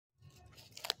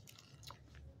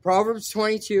Proverbs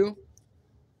 22,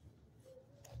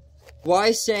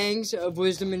 wise sayings of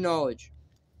wisdom and knowledge.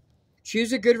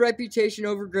 Choose a good reputation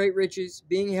over great riches.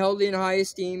 Being held in high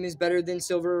esteem is better than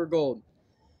silver or gold.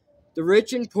 The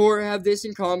rich and poor have this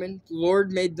in common. The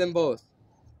Lord made them both.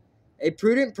 A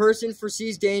prudent person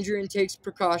foresees danger and takes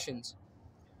precautions.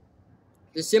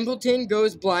 The simpleton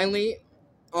goes blindly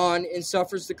on and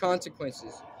suffers the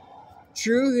consequences.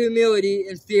 True humility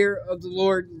and fear of the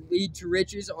Lord lead to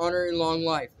riches, honor, and long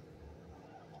life.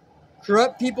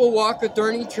 Corrupt people walk a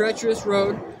thorny, treacherous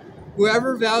road.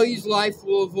 Whoever values life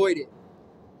will avoid it.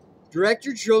 Direct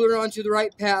your children onto the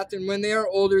right path, and when they are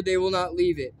older, they will not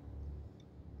leave it.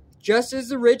 Just as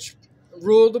the rich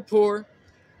rule the poor,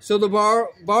 so the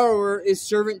borrower is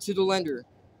servant to the lender.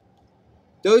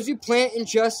 Those who plant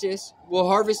injustice will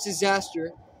harvest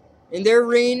disaster, and their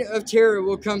reign of terror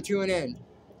will come to an end.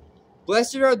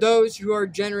 Blessed are those who are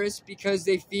generous because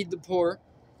they feed the poor.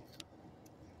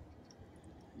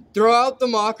 Throw out the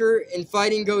mocker, and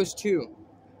fighting goes too.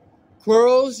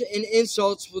 Quarrels and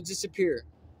insults will disappear.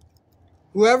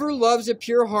 Whoever loves a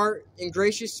pure heart and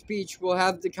gracious speech will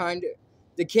have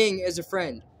the king as a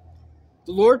friend.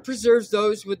 The Lord preserves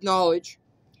those with knowledge,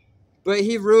 but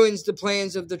he ruins the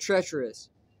plans of the treacherous.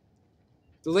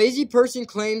 The lazy person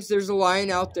claims there's a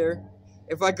lion out there.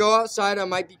 If I go outside, I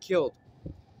might be killed.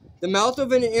 The mouth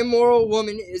of an immoral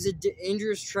woman is a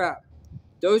dangerous trap.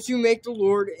 Those who make the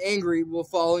Lord angry will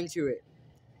fall into it.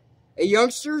 A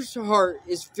youngster's heart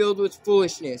is filled with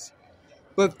foolishness,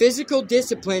 but physical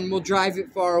discipline will drive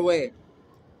it far away.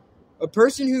 A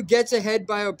person who gets ahead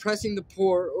by oppressing the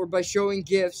poor or by showering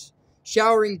gifts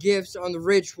on the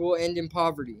rich will end in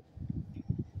poverty.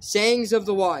 Sayings of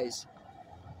the wise.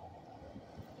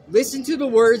 Listen to the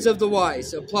words of the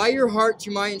wise. Apply your heart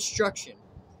to my instruction.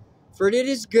 For it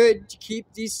is good to keep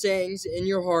these sayings in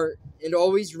your heart and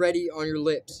always ready on your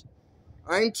lips.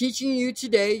 I am teaching you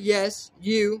today, yes,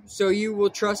 you, so you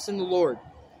will trust in the Lord.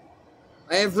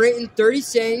 I have written 30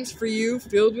 sayings for you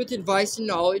filled with advice and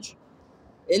knowledge.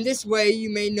 In this way you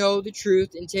may know the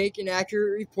truth and take an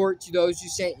accurate report to those who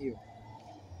sent you.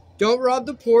 Don't rob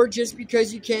the poor just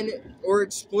because you can or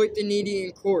exploit the needy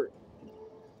in court.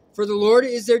 For the Lord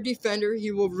is their defender.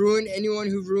 He will ruin anyone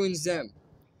who ruins them.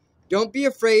 Don't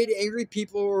befriend angry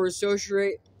people or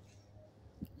associate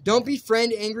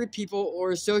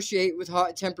with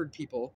hot-tempered people.